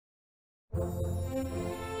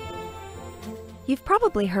You've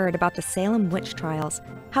probably heard about the Salem witch trials,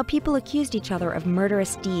 how people accused each other of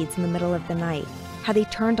murderous deeds in the middle of the night, how they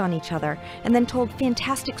turned on each other and then told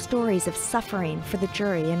fantastic stories of suffering for the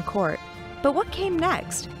jury in court. But what came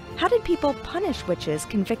next? How did people punish witches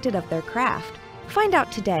convicted of their craft? Find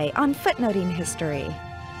out today on Footnoting History.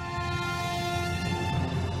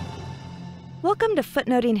 Welcome to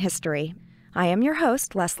Footnoting History. I am your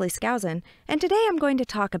host, Lesley Skousen, and today I'm going to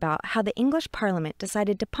talk about how the English Parliament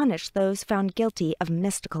decided to punish those found guilty of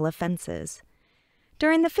mystical offenses.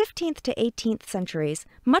 During the 15th to 18th centuries,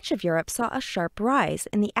 much of Europe saw a sharp rise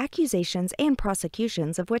in the accusations and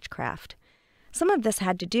prosecutions of witchcraft. Some of this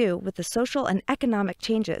had to do with the social and economic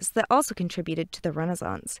changes that also contributed to the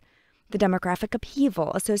Renaissance, the demographic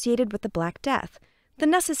upheaval associated with the Black Death, the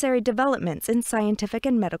necessary developments in scientific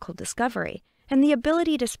and medical discovery, and the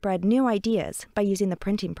ability to spread new ideas by using the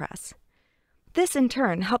printing press. This, in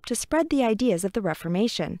turn, helped to spread the ideas of the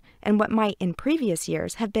Reformation, and what might in previous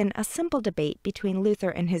years have been a simple debate between Luther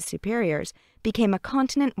and his superiors became a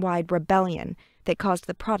continent-wide rebellion that caused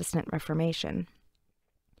the Protestant Reformation.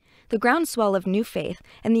 The groundswell of new faith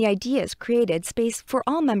and the ideas created space for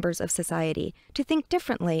all members of society to think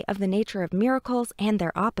differently of the nature of miracles and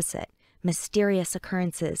their opposite, mysterious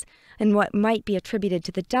occurrences, and what might be attributed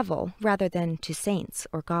to the devil rather than to saints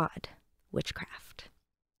or God, witchcraft.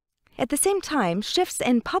 At the same time, shifts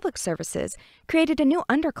in public services created a new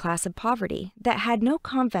underclass of poverty that had no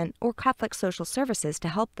convent or Catholic social services to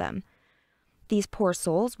help them. These poor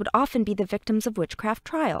souls would often be the victims of witchcraft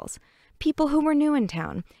trials, people who were new in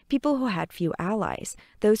town, people who had few allies,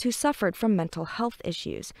 those who suffered from mental health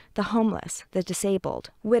issues, the homeless, the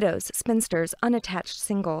disabled, widows, spinsters, unattached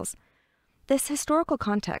singles. This historical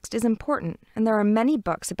context is important, and there are many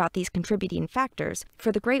books about these contributing factors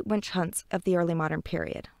for the great witch hunts of the early modern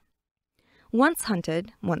period. Once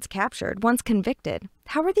hunted, once captured, once convicted,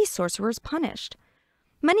 how were these sorcerers punished?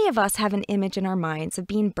 Many of us have an image in our minds of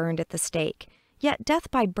being burned at the stake, yet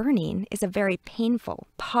death by burning is a very painful,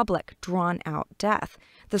 public, drawn-out death.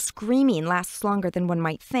 The screaming lasts longer than one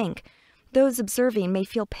might think. Those observing may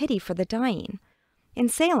feel pity for the dying. In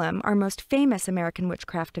Salem, our most famous American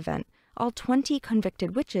witchcraft event, all 20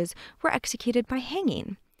 convicted witches were executed by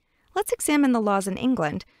hanging. Let's examine the laws in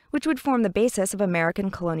England, which would form the basis of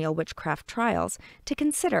American colonial witchcraft trials, to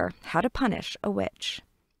consider how to punish a witch.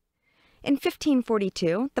 In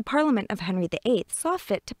 1542, the Parliament of Henry VIII saw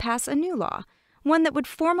fit to pass a new law, one that would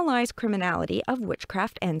formalize criminality of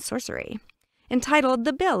witchcraft and sorcery. Entitled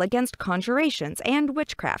the Bill Against Conjurations and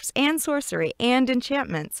Witchcrafts and Sorcery and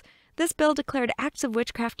Enchantments, this bill declared acts of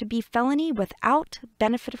witchcraft to be felony without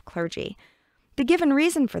benefit of clergy. The given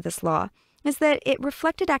reason for this law is that it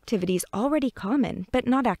reflected activities already common, but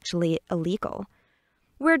not actually illegal.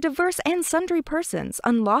 Where diverse and sundry persons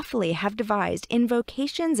unlawfully have devised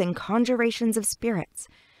invocations and conjurations of spirits,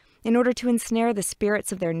 in order to ensnare the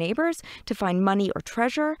spirits of their neighbors, to find money or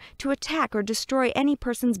treasure, to attack or destroy any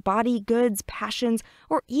person's body, goods, passions,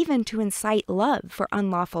 or even to incite love for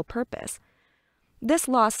unlawful purpose. This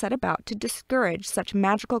law set about to discourage such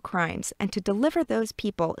magical crimes and to deliver those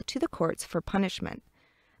people to the courts for punishment.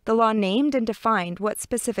 The law named and defined what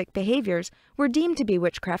specific behaviors were deemed to be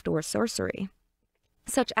witchcraft or sorcery.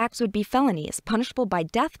 Such acts would be felonies, punishable by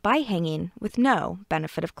death by hanging, with no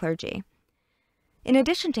benefit of clergy. In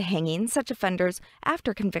addition to hanging such offenders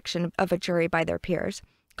after conviction of a jury by their peers,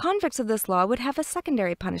 convicts of this law would have a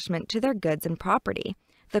secondary punishment to their goods and property.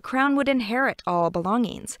 The crown would inherit all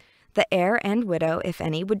belongings. The heir and widow, if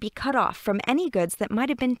any, would be cut off from any goods that might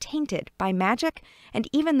have been tainted by magic and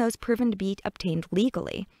even those proven to be obtained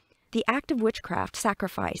legally. The act of witchcraft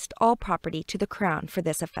sacrificed all property to the crown for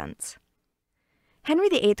this offense. Henry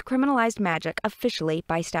VIII criminalized magic officially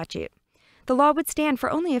by statute. The law would stand for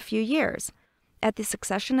only a few years. At the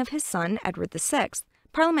succession of his son, Edward VI,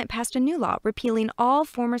 Parliament passed a new law repealing all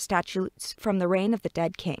former statutes from the reign of the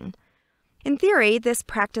dead king. In theory, this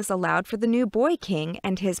practice allowed for the new boy king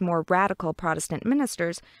and his more radical Protestant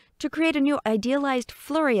ministers to create a new idealized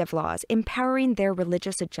flurry of laws empowering their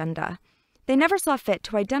religious agenda. They never saw fit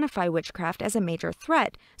to identify witchcraft as a major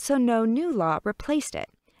threat, so no new law replaced it,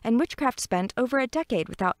 and witchcraft spent over a decade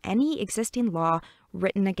without any existing law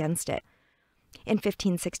written against it. In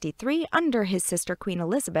 1563, under his sister Queen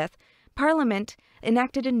Elizabeth, Parliament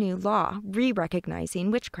enacted a new law re-recognizing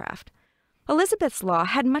witchcraft. Elizabeth's law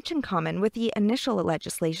had much in common with the initial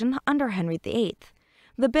legislation under Henry VIII.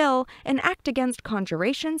 The bill, an act against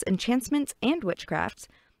conjurations, enchantments, and witchcrafts,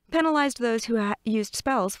 penalized those who used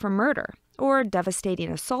spells for murder, or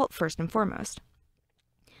devastating assault first and foremost.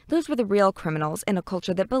 Those were the real criminals in a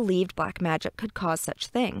culture that believed black magic could cause such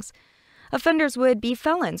things. Offenders would be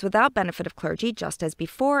felons without benefit of clergy just as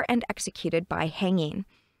before and executed by hanging.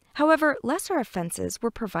 However, lesser offenses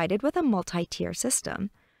were provided with a multi-tier system.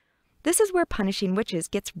 This is where punishing witches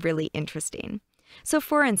gets really interesting. So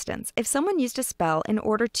for instance, if someone used a spell in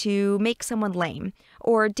order to make someone lame,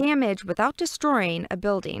 or damage without destroying a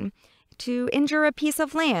building, to injure a piece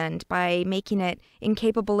of land by making it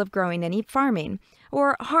incapable of growing any farming,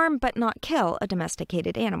 or harm but not kill a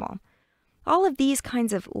domesticated animal. All of these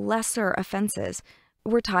kinds of lesser offenses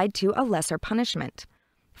were tied to a lesser punishment.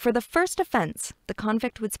 For the first offense, the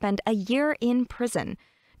convict would spend a year in prison,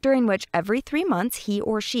 during which every 3 months he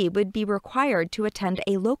or she would be required to attend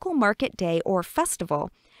a local market day or festival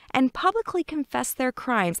and publicly confess their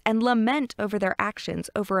crimes and lament over their actions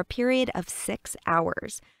over a period of 6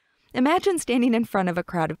 hours. Imagine standing in front of a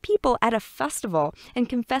crowd of people at a festival and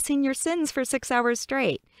confessing your sins for 6 hours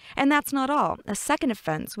straight. And that's not all. A second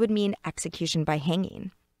offense would mean execution by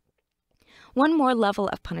hanging. One more level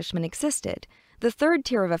of punishment existed. The third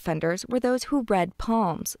tier of offenders were those who read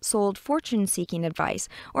palms, sold fortune-seeking advice,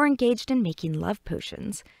 or engaged in making love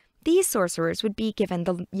potions. These sorcerers would be given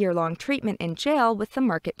the year-long treatment in jail with the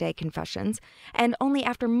market day confessions, and only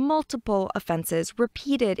after multiple offenses,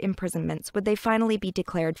 repeated imprisonments, would they finally be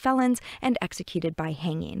declared felons and executed by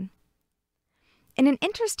hanging. In an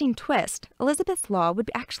interesting twist, Elizabeth's law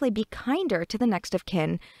would actually be kinder to the next of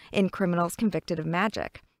kin in criminals convicted of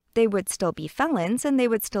magic. They would still be felons and they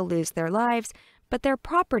would still lose their lives, but their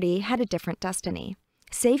property had a different destiny,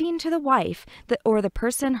 saving to the wife or the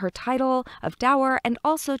person her title of dower, and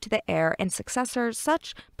also to the heir and successor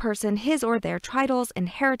such person his or their titles,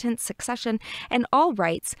 inheritance, succession, and all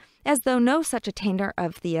rights, as though no such attainder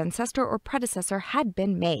of the ancestor or predecessor had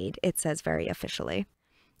been made, it says very officially.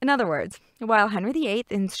 In other words, while Henry VIII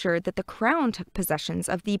ensured that the crown took possessions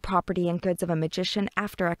of the property and goods of a magician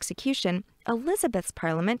after execution, Elizabeth's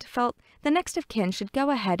Parliament felt the next of kin should go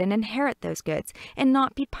ahead and inherit those goods and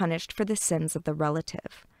not be punished for the sins of the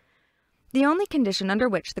relative. The only condition under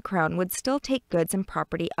which the crown would still take goods and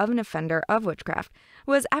property of an offender of witchcraft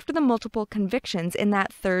was after the multiple convictions in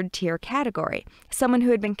that third-tier category, someone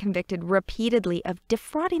who had been convicted repeatedly of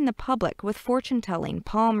defrauding the public with fortune-telling,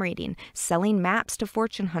 palm reading, selling maps to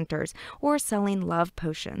fortune hunters, or selling love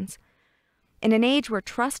potions. In an age where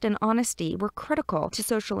trust and honesty were critical to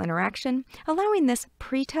social interaction, allowing this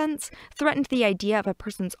pretense threatened the idea of a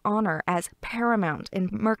person's honor as paramount in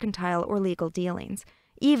mercantile or legal dealings,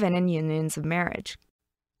 even in unions of marriage.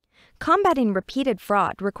 Combating repeated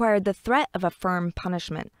fraud required the threat of a firm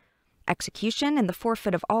punishment. Execution and the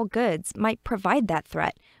forfeit of all goods might provide that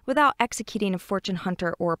threat without executing a fortune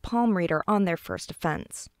hunter or palm reader on their first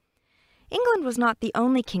offense. England was not the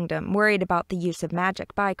only kingdom worried about the use of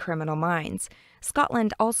magic by criminal minds.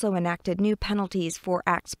 Scotland also enacted new penalties for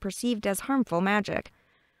acts perceived as harmful magic.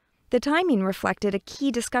 The timing reflected a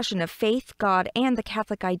key discussion of faith, God, and the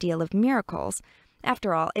Catholic ideal of miracles.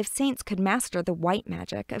 After all, if saints could master the white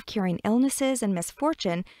magic of curing illnesses and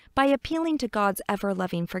misfortune by appealing to God's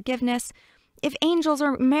ever-loving forgiveness, if angels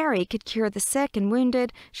or Mary could cure the sick and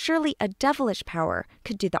wounded, surely a devilish power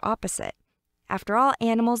could do the opposite. After all,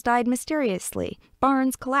 animals died mysteriously,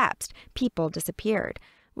 barns collapsed, people disappeared.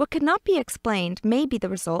 What could not be explained may be the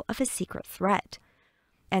result of a secret threat.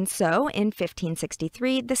 And so, in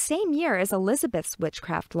 1563, the same year as Elizabeth's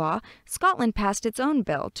witchcraft law, Scotland passed its own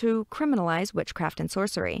bill to criminalize witchcraft and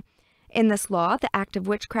sorcery. In this law, the act of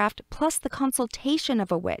witchcraft plus the consultation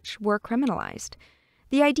of a witch were criminalized.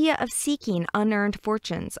 The idea of seeking unearned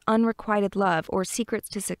fortunes, unrequited love, or secrets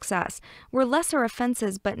to success were lesser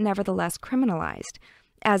offenses but nevertheless criminalized.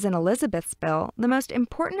 As in Elizabeth's bill, the most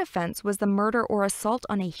important offense was the murder or assault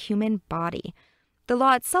on a human body. The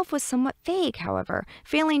law itself was somewhat vague, however,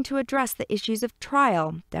 failing to address the issues of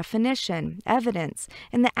trial, definition, evidence,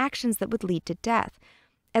 and the actions that would lead to death.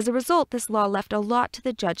 As a result, this law left a lot to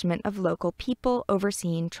the judgment of local people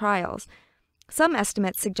overseeing trials. Some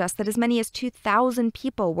estimates suggest that as many as 2,000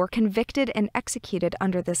 people were convicted and executed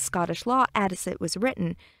under this Scottish law as it was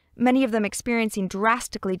written, many of them experiencing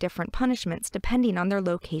drastically different punishments depending on their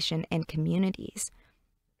location and communities.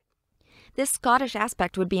 This Scottish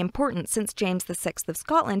aspect would be important since James VI of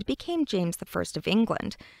Scotland became James I of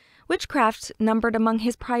England. Witchcraft numbered among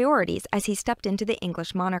his priorities as he stepped into the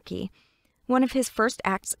English monarchy. One of his first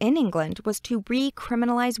acts in England was to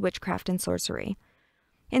recriminalize witchcraft and sorcery.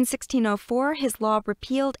 In 1604, his law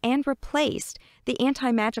repealed and replaced the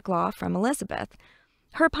anti-magic law from Elizabeth.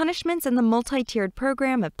 Her punishments and the multi-tiered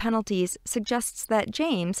program of penalties suggests that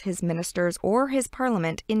James, his ministers, or his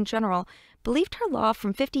parliament in general, believed her law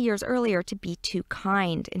from 50 years earlier to be too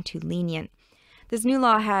kind and too lenient. This new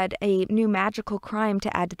law had a new magical crime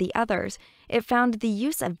to add to the others. It found the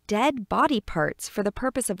use of dead body parts for the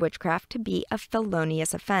purpose of witchcraft to be a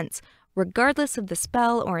felonious offense, regardless of the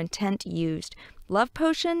spell or intent used. Love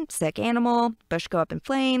potion, sick animal, bush go up in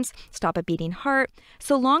flames, stop a beating heart.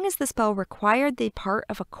 So long as the spell required the part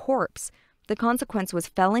of a corpse, the consequence was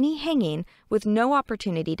felony hanging with no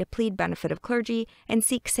opportunity to plead benefit of clergy and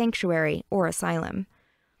seek sanctuary or asylum.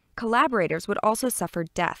 Collaborators would also suffer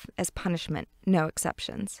death as punishment, no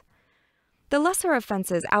exceptions. The lesser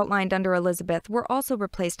offenses outlined under Elizabeth were also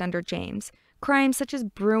replaced under James. Crimes such as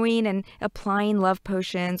brewing and applying love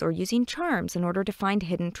potions or using charms in order to find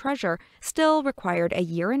hidden treasure still required a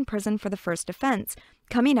year in prison for the first offense,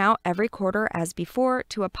 coming out every quarter as before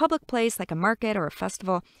to a public place like a market or a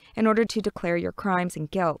festival in order to declare your crimes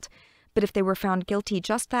and guilt. But if they were found guilty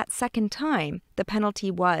just that second time, the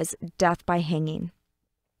penalty was death by hanging.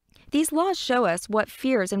 These laws show us what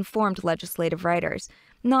fears informed legislative writers,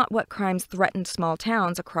 not what crimes threatened small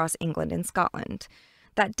towns across England and Scotland.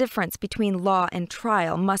 That difference between law and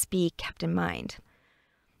trial must be kept in mind.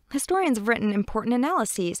 Historians have written important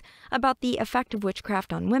analyses about the effect of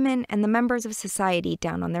witchcraft on women and the members of society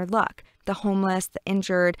down on their luck, the homeless, the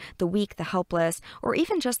injured, the weak, the helpless, or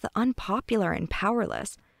even just the unpopular and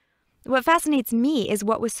powerless. What fascinates me is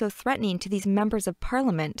what was so threatening to these members of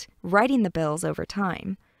Parliament writing the bills over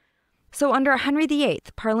time. So under Henry VIII,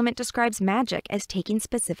 Parliament describes magic as taking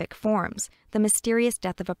specific forms: the mysterious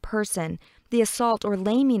death of a person, the assault or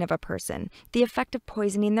laming of a person, the effect of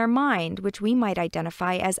poisoning their mind, which we might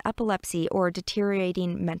identify as epilepsy or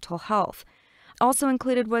deteriorating mental health. Also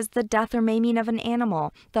included was the death or maiming of an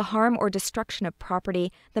animal, the harm or destruction of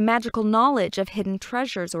property, the magical knowledge of hidden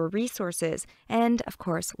treasures or resources, and, of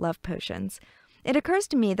course, love potions. It occurs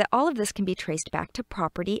to me that all of this can be traced back to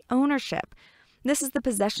property ownership. This is the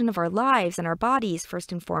possession of our lives and our bodies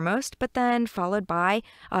first and foremost, but then followed by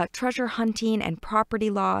treasure hunting and property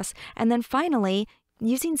loss, and then finally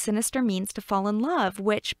using sinister means to fall in love,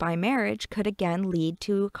 which by marriage could again lead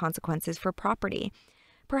to consequences for property.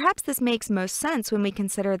 Perhaps this makes most sense when we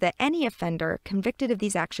consider that any offender convicted of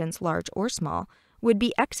these actions, large or small, would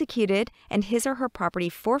be executed and his or her property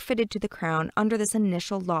forfeited to the crown under this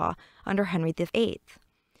initial law under Henry VIII.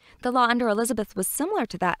 The law under Elizabeth was similar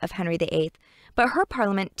to that of Henry VIII, but her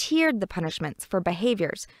parliament tiered the punishments for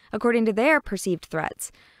behaviors according to their perceived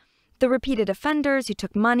threats. The repeated offenders who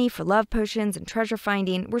took money for love potions and treasure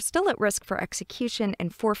finding were still at risk for execution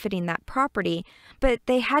and forfeiting that property, but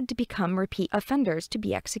they had to become repeat offenders to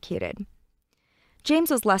be executed.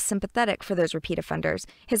 James was less sympathetic for those repeat offenders.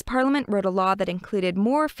 His parliament wrote a law that included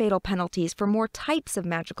more fatal penalties for more types of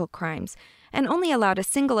magical crimes, and only allowed a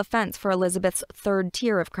single offense for Elizabeth's third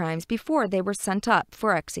tier of crimes before they were sent up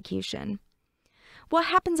for execution. What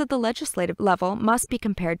happens at the legislative level must be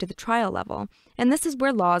compared to the trial level, and this is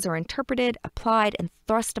where laws are interpreted, applied, and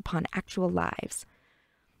thrust upon actual lives.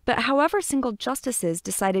 But however single justices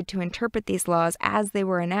decided to interpret these laws as they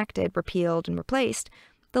were enacted, repealed, and replaced,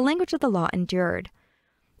 the language of the law endured.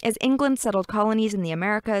 As England settled colonies in the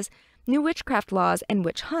Americas, new witchcraft laws and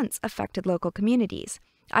witch hunts affected local communities,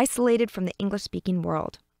 isolated from the English-speaking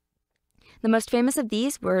world. The most famous of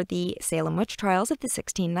these were the Salem witch trials of the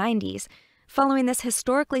 1690s. Following this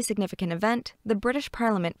historically significant event, the British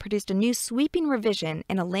Parliament produced a new sweeping revision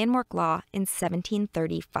in a landmark law in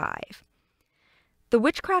 1735. The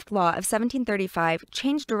Witchcraft Law of 1735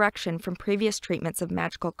 changed direction from previous treatments of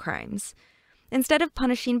magical crimes. Instead of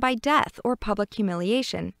punishing by death or public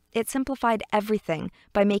humiliation, it simplified everything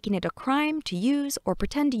by making it a crime to use or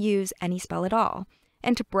pretend to use any spell at all,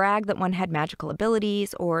 and to brag that one had magical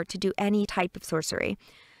abilities or to do any type of sorcery.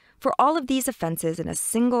 For all of these offenses in a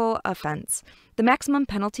single offense, the maximum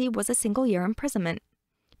penalty was a single year imprisonment.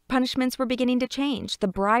 Punishments were beginning to change. The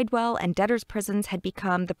Bridewell and debtors' prisons had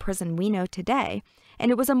become the prison we know today,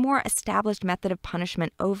 and it was a more established method of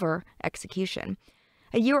punishment over execution.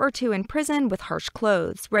 A year or two in prison with harsh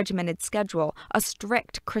clothes, regimented schedule, a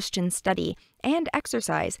strict Christian study, and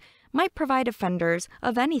exercise might provide offenders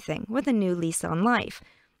of anything with a new lease on life.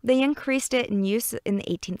 They increased it in use in the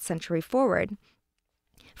 18th century forward.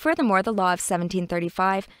 Furthermore, the law of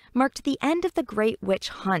 1735 marked the end of the Great Witch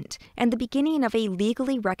Hunt and the beginning of a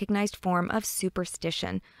legally recognized form of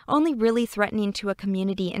superstition, only really threatening to a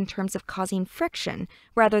community in terms of causing friction,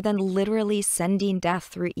 rather than literally sending death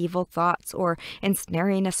through evil thoughts or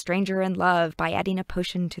ensnaring a stranger in love by adding a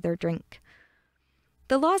potion to their drink.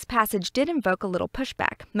 The law's passage did invoke a little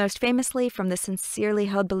pushback, most famously from the sincerely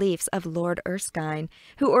held beliefs of Lord Erskine,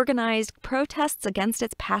 who organized protests against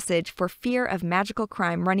its passage for fear of magical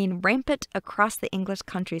crime running rampant across the English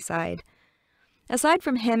countryside. Aside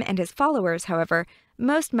from him and his followers, however,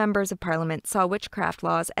 Most members of Parliament saw witchcraft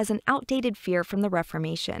laws as an outdated fear from the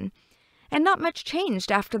Reformation. And not much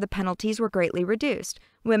changed after the penalties were greatly reduced.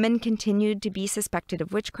 Women continued to be suspected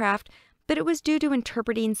of witchcraft, but it was due to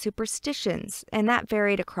interpreting superstitions, and that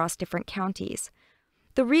varied across different counties.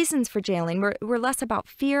 The reasons for jailing were less about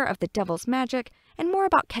fear of the devil's magic and more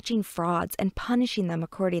about catching frauds and punishing them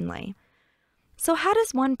accordingly. So how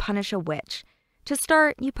does one punish a witch? To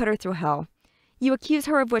start, you put her through hell. You accuse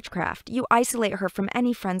her of witchcraft. You isolate her from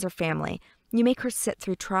any friends or family. You make her sit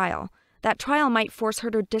through trial. That trial might force her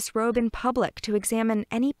to disrobe in public to examine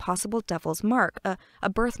any possible devil's mark. A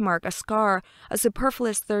birthmark, a scar, a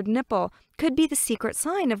superfluous third nipple could be the secret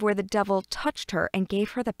sign of where the devil touched her and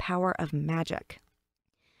gave her the power of magic.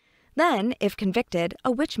 Then, if convicted,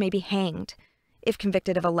 a witch may be hanged. If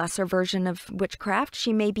convicted of a lesser version of witchcraft,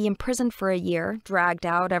 she may be imprisoned for a year, dragged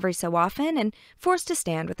out every so often, and forced to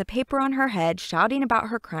stand with a paper on her head shouting about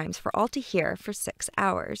her crimes for all to hear for 6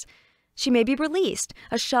 hours. She may be released,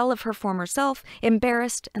 a shell of her former self,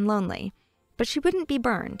 embarrassed and lonely. But she wouldn't be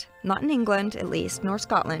burned, not in England, at least, nor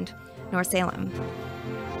Scotland, nor Salem.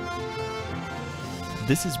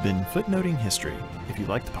 This has been Footnoting History. If you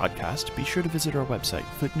like the podcast, be sure to visit our website,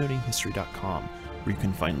 footnotinghistory.com, where you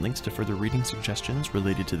can find links to further reading suggestions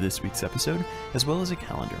related to this week's episode, as well as a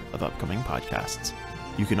calendar of upcoming podcasts.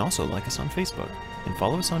 You can also like us on Facebook and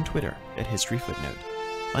follow us on Twitter at History Footnote.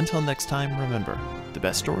 Until next time, remember, the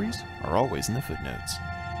best stories are always in the footnotes.